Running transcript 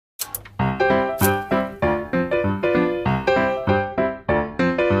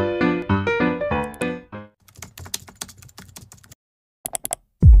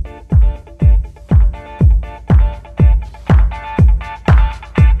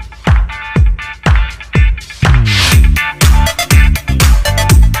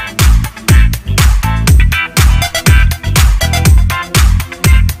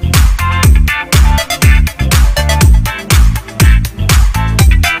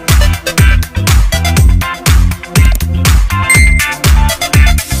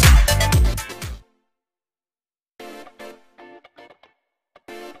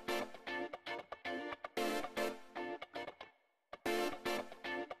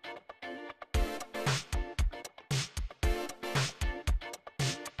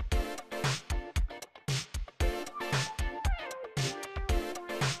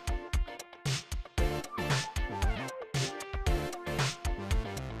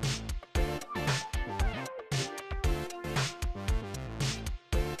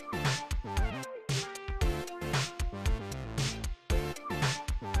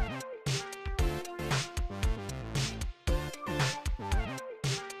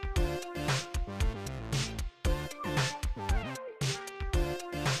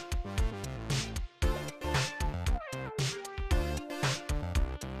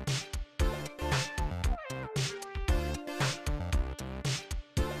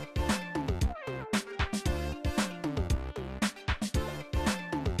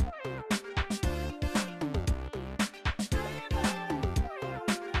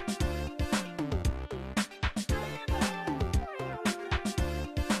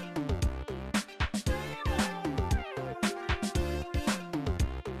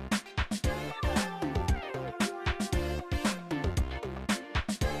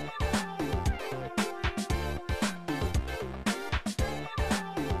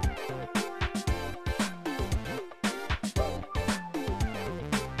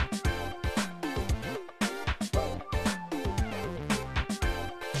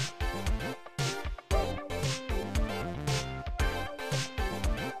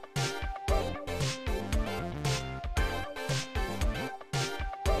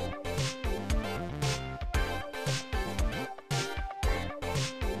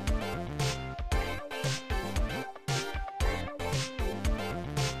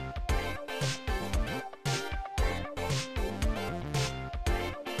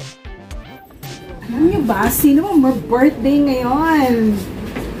Alam niyo ba, sino ang may birthday ngayon?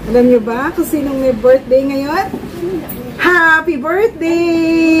 Alam niyo ba kung sinong may birthday ngayon? Happy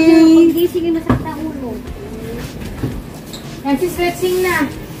birthday! Sige, masakta ulo. Francis, let's sing na.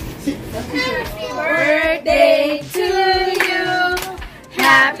 Happy birthday to you.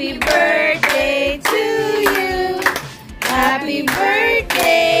 Happy birthday to you. Happy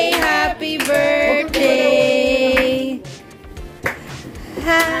birthday, happy birthday.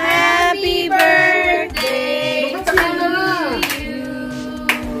 Happy birthday to you.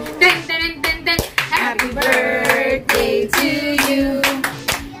 Happy birthday to you.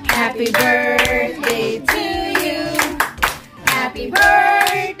 Happy birthday to you. Happy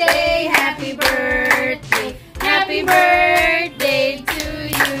birthday, happy birthday, happy birthday to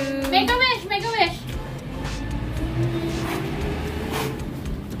you. Make a wish, make a wish.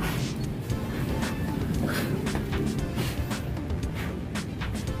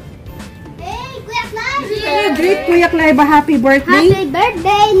 Hey, Kuya Clive! Great, Kuya Clive, happy birthday. Happy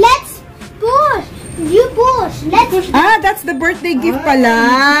birthday! Let's push! You push! Let's push! Ah, that's the birthday gift pala.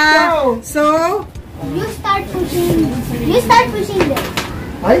 So, You start pushing. You start pushing this.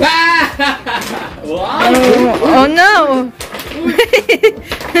 Wow! Oh no!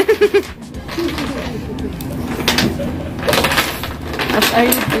 What are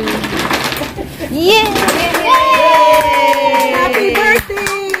you doing? Yay! happy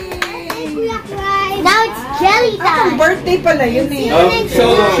birthday! Kuya Clive. Now it's jelly Ang time. birthday pala yun eh.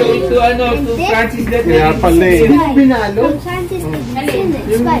 Show it to Francis that Kaya pala eh. Sino binalo? Francis,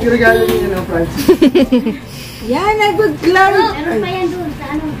 Yung regalo niya ng Francis. Yan, a good club. Ano pa yan doon? Sa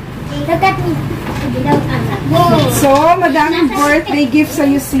ano? Dagat ni. Without anak. Wow. So, madaming birthday gift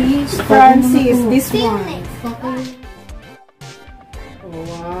sa'yo si Francis. This one.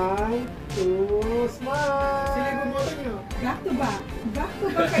 1, 2, smile! Sino yung bumoto niyo? Back to back. Back to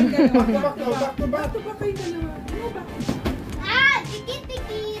back kayo dalawa. Back to back. Back to back kayo dalawa. Ano ba? Ah!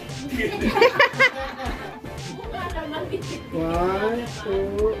 Tikit-tikit! 1,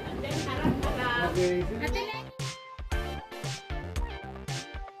 2. Okay.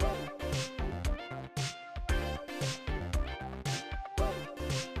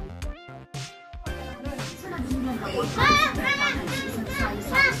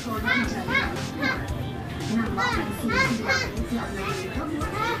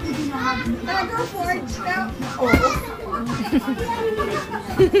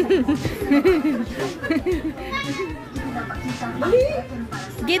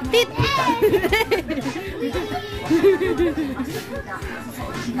 Get it!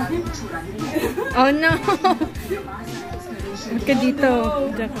 Oh no! Huwag ka dito.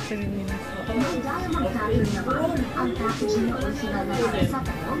 Diyan ka pa rin yun.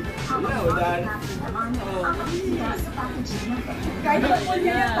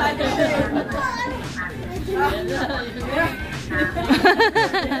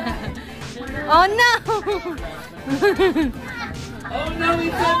 Oh no! Oh no,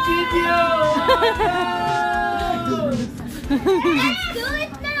 it's a video! Let's do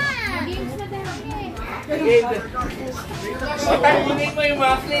it na! Games na tayo. Tanggungin mo yung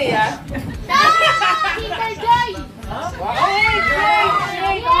mga clay, ha? Kinder Joy!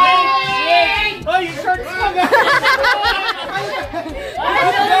 Oh, yung shorts mo ga!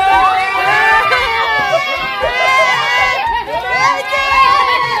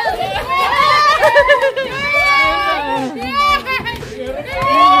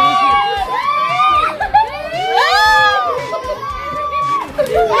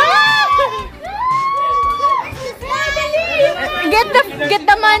 Get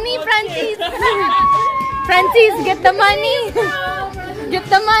the money, Francis. Francis, get the money. Get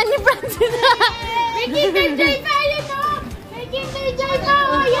the money, Francis. May Kinder Joy pa! Ayan o! May Kinder Joy pa!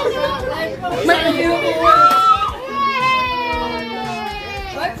 Ayan o!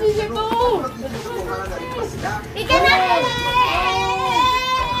 Francis, ito! Ika na!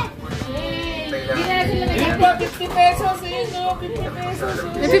 Yung pa, 50 pesos, yun o, 50 pesos.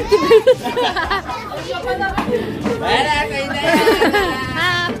 50 pesos. Para kayo na!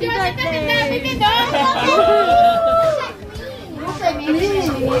 Happy birthday.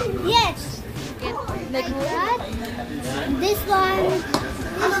 Yes! Like that. This one,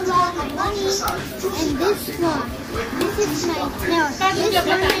 money, and this one. This is my, no, this is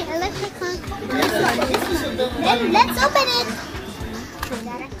my electrical, this one. Then let's open it! I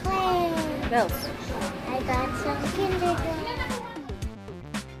got a clay. Bells. I got some Kinder Joy.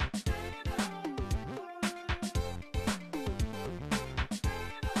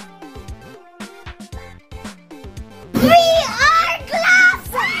 We are class!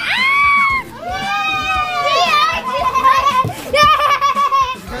 We are class!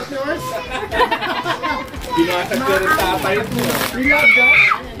 That's yours? Show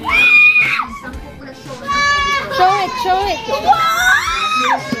it, show it.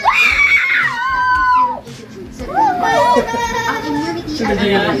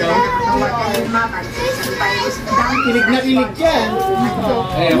 Kilig na kilig yan.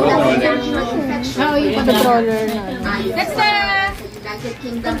 Oh, yung controller na. That's the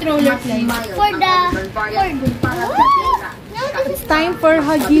controller play. It's time for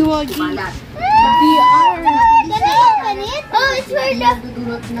Huggy Wuggy. VR. Can I open it? Oh, it's for the...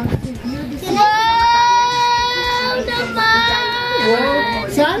 Wow! Naman!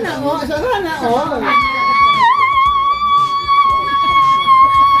 Sana, oh. Sana, oh.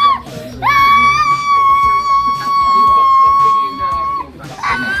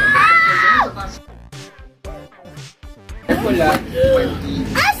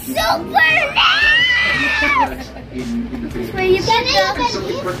 A super net! Where you can open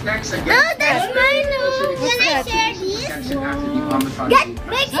it? Oh, that's mine. Can I share this?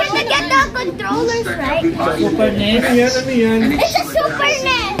 Make sure to get the controllers right. Super NES. Ano yan? It's a super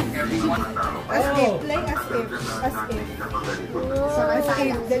net. As if, like as if. As if.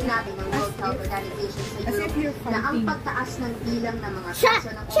 As if you're na ang fighting. pagtaas ng bilang ng mga Cha! kaso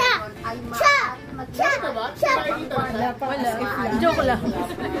ng Cha! Omicron ay Cha! maaaring Cha! Cha! Wala pa, as if lang. Joke lang.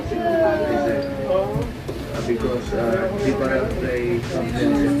 Because different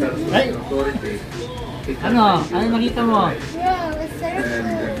authority. Ano? Ano nakita mo? Yeah, a circle.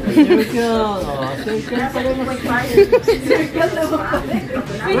 Circle. Oh, circle pala na.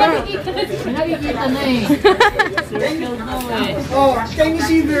 May nakikita. May nakikita na eh. Circle daw eh. Oh, can you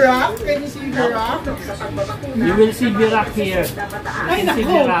see the rock? Can you see the rock? You will see Birack here. Ay, You will see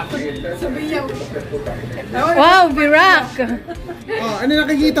naku! Birack. Sabi niya. Wow, Birack. Oh, ano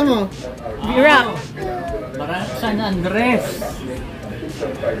nakikita mo? Birack. San Andres.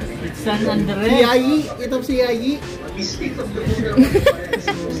 It's San Si Andres. Yayi. Ito si Yayi.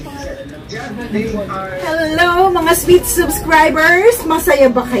 Hello mga sweet subscribers! Masaya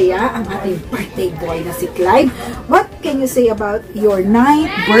ba kaya ang ating birthday boy na si Clyve? What can you say about your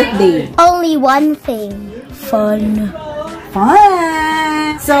 9th birthday? Only one thing. Fun.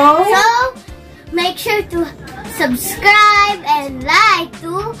 Fun! So, Make sure to subscribe and like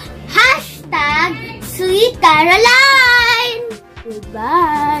to #SweetCaroline.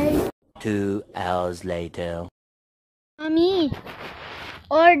 Goodbye. 2 hours later. Mommy,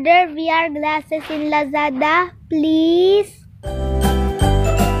 order VR glasses in Lazada, please.